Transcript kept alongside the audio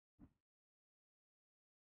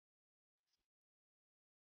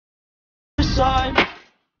time.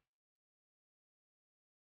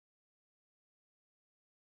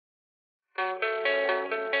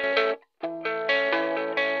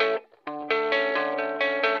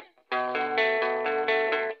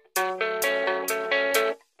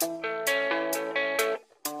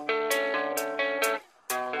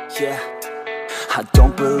 Yeah, I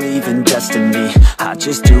don't believe in destiny, I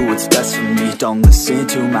just do what's best for me. Don't listen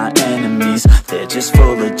to my enemies, they're just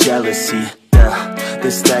full of jealousy. Yeah,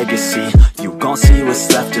 this legacy, you gon' see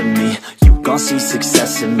what's left of me. You gon' see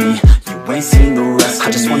success in me, you ain't seen the rest of me.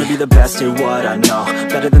 I just wanna be the best at what I know,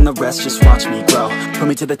 better than the rest, just watch me grow. Put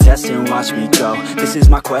me to the test and watch me go. This is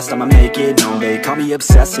my quest, I'ma make it known. They call me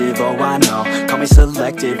obsessive, oh I know. Call me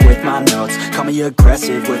selective with my notes, call me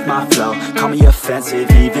aggressive with my flow, call me offensive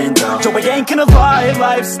even though yo, I ain't gonna lie,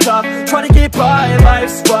 life's tough. Try to get by,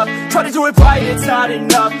 life's rough. Try to do it right, it's not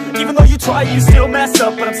enough. Even though you try, you still mess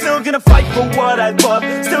up. But I'm still gonna fight for what I love,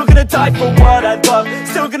 still gonna die for what I love,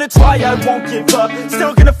 still gonna try, I won't give up,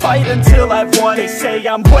 still gonna fight until I've won. They say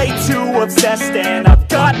I'm way too obsessed and I've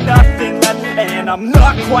got nothing left, and I'm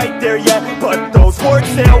not quite there yet, but those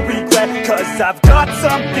words they'll regret, cause I've got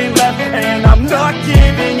something left and I'm not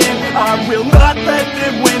giving in. I will not let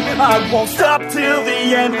them win, I won't stop till the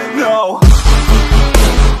end, no.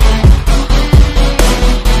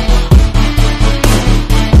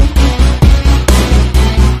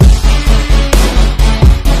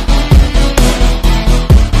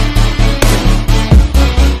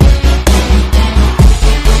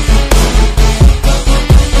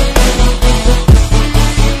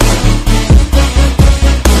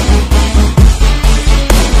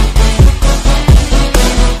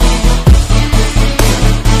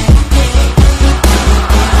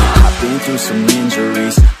 Some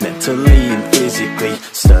injuries, mentally and physically.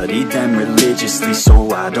 Studied them religiously so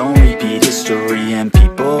I don't repeat history. And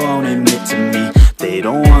people won't admit to me they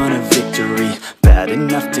don't want a victory bad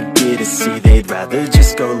enough to get a C. They'd rather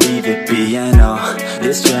just go leave it be. And oh,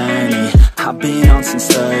 this journey I've been on since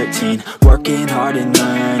 13, working hard and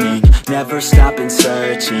learning, never stopping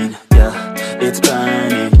searching. Yeah, it's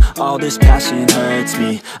burning, all this passion hurts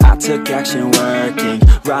me. I took action working,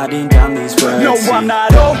 writing down these words. No, I'm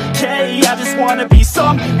not okay, I just wanna be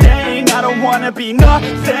something. I don't wanna be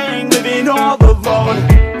nothing, living all alone.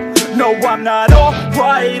 No, I'm not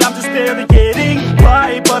alright, I'm just barely getting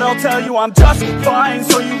right. But I'll tell you I'm just fine,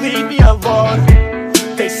 so you leave me alone.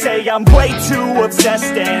 They say I'm way too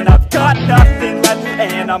obsessed and I've got nothing left,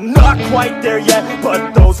 and I'm not quite there yet,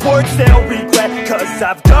 but those words they'll regret, cause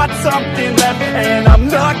I've got something left and I'm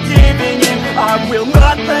not giving in. I will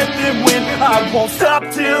not let them win, I won't stop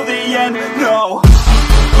till the end, no.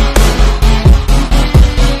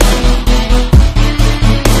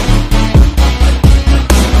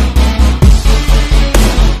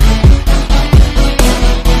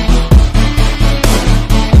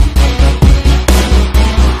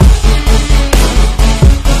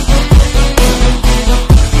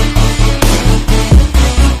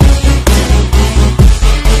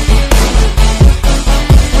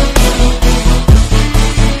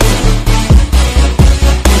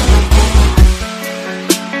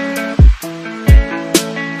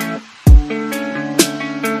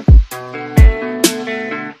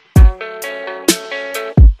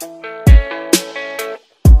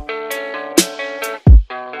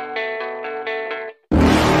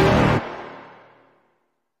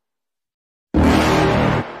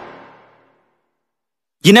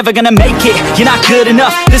 You're never gonna make it, you're not good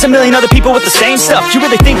enough. There's a million other people with the same stuff. You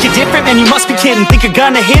really think you're different? Man, you must be kidding. Think you're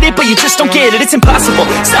gonna hit it, but you just don't get it. It's impossible,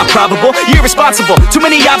 it's not probable, you're irresponsible. Too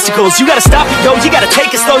many obstacles, you gotta stop it, yo. You gotta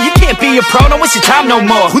take it slow, you can't be a pro. Don't waste your time no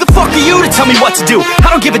more. Who the fuck are you to tell me what to do? I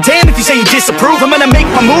don't give a damn if you say you disapprove. I'm gonna make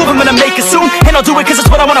my move, I'm gonna make it soon, and I'll do it cause it's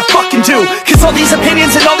what I wanna fucking do. Cause all these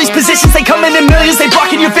opinions and all these positions, they come in millions, they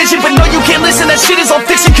blocking your vision. But no, you can't listen, that shit is all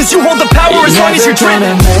fiction. Cause you hold the power as long as you're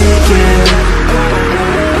dreaming.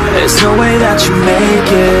 There's no way that you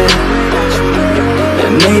make it,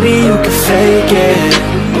 and maybe you can fake it,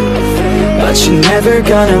 but you're never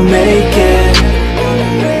gonna make it.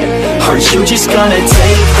 Aren't you just gonna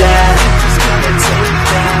take that?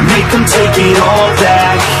 Make them take it all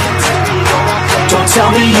back. Don't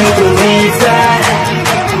tell me you believe that.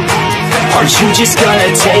 Aren't you just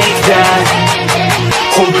gonna take that?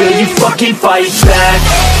 Or will you fucking fight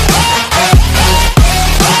back?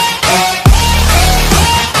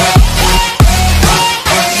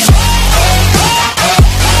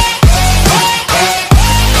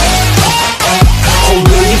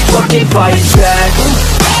 Fucking fight back.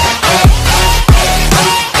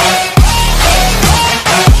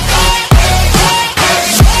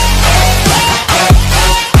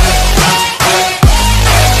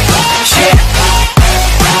 Yeah,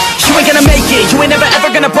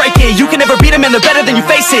 them and they're better than you,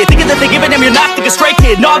 face it. Thinking that they give a damn, you're not thinking straight,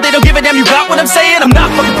 kid. No, they don't give a damn, you got what I'm saying? I'm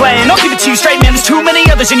not fucking playing, I'll give it to you straight, man. There's too many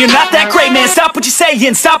others and you're not that great, man. Stop what you're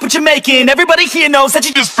saying, stop what you're making. Everybody here knows that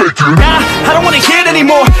you just faking. Nah, I don't wanna hear it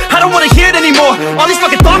anymore, I don't wanna hear it anymore. All these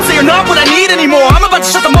fucking thoughts, they are not what I need anymore. I'm about to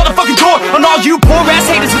shut the motherfucking door on all you poor ass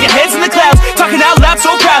haters with your heads in the clouds, talking out loud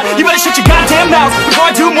so proud. You better shut your goddamn mouth before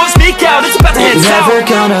I do more speak out. It's about to head south. Never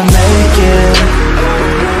gonna make it.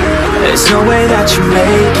 There's no way that you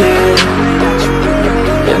make it.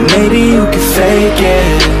 And maybe you can fake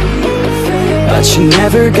it, but you're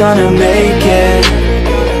never gonna make it.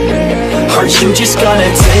 Are you just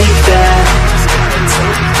gonna take that?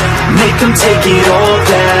 Make them take it all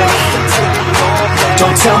back.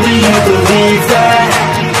 Don't tell me you believe that.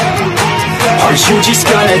 Are you just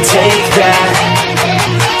gonna take that?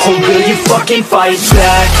 Or will you fucking fight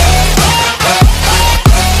back?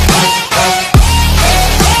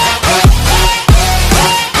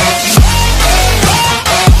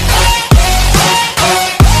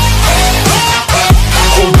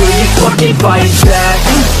 Fucking fight back.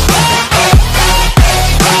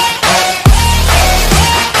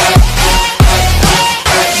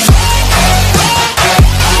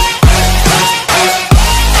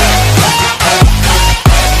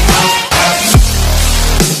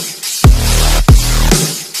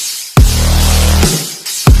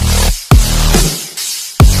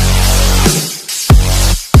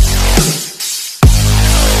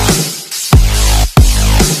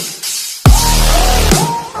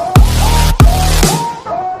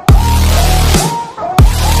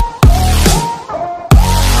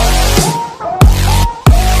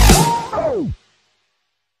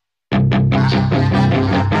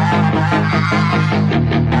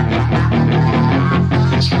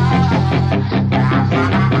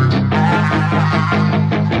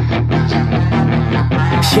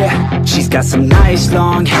 Yeah, she's got some nice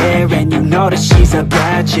long hair, and you know that she's a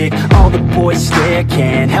bad chick. All the boys stare,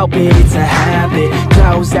 can't help it, it's a habit.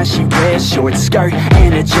 Clothes that she wears, short skirt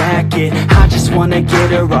and a jacket. I just wanna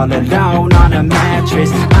get her all alone on a mattress.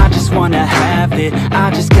 I just wanna have it,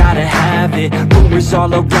 I just gotta have it. Rumors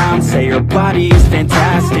all around say her body is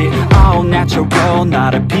fantastic. All natural,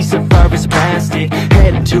 not a piece of fur is plastic.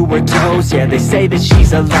 Head to her toes, yeah, they say that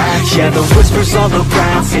she's a latch. Yeah, the whispers all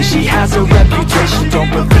around say she has a reputation. Don't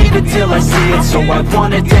believe it till I see it, so I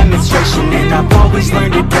want a demonstration. And I've always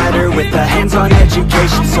learned it better with a hands-on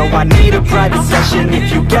education. So I need a private session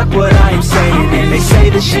if you get what I am saying. And they say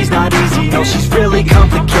that she's not easy, no, she's really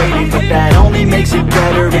complicated, but that only makes it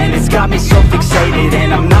better, and it's got me so fixated.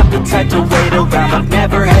 And I'm not the type to wait around, I've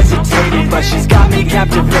never hesitated, but she's got me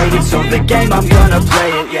captivated, so the game, I'm gonna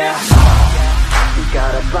play it, yeah. You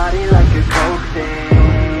got a body like a coke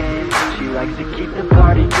thing. She likes to keep the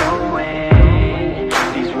party going.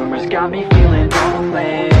 These rumors got me feeling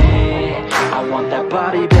lonely. I want that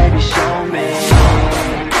body, baby, show me.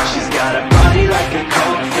 She's got a body like a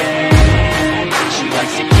coke thing. She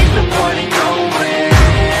likes to keep the party going.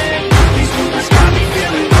 These rumors got me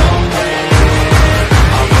feeling lonely.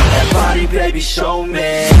 I want that body, baby, show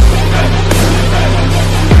me.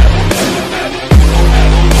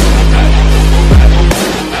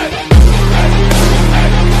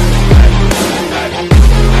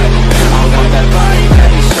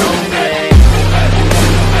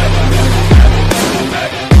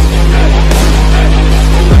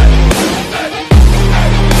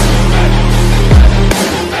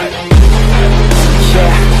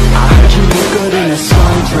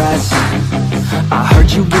 I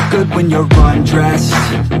heard you look good when you're undressed.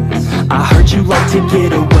 I heard you like to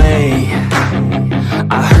get away.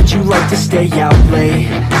 I heard you like to stay out late.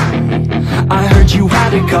 I heard you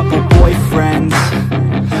had a couple boyfriends.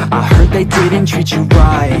 I heard they didn't treat you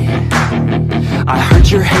right. I heard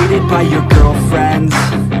you're hated by your girlfriends,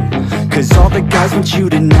 'cause all the guys want you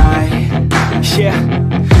tonight. Yeah,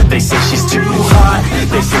 they say she's too hot,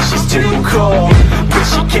 they say she's too cold. Where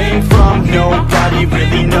she came from, nobody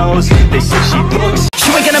really knows. They say she looks.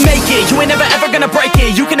 You ain't gonna make it, you ain't never ever gonna break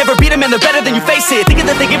it. You can never beat them and they're better than you, face it. Thinking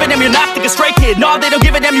that they give a damn, you're not thinking straight, kid. No, they don't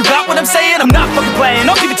give a damn, you got what I'm saying? I'm not fucking playing,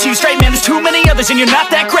 I'll give it to you straight, man. There's too many others and you're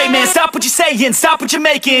not that great, man. Stop what you're saying, stop what you're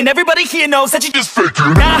making. Everybody here knows that you just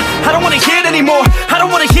faking. Nah, I don't wanna hear it anymore, I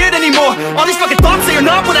don't wanna hear it anymore. All these fucking thoughts, they are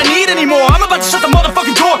not what I need anymore. I'm about to shut the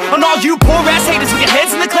motherfucking door on all you poor ass haters with your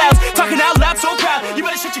heads in the clouds, talking out loud so proud. You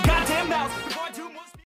better shut your goddamn mouth.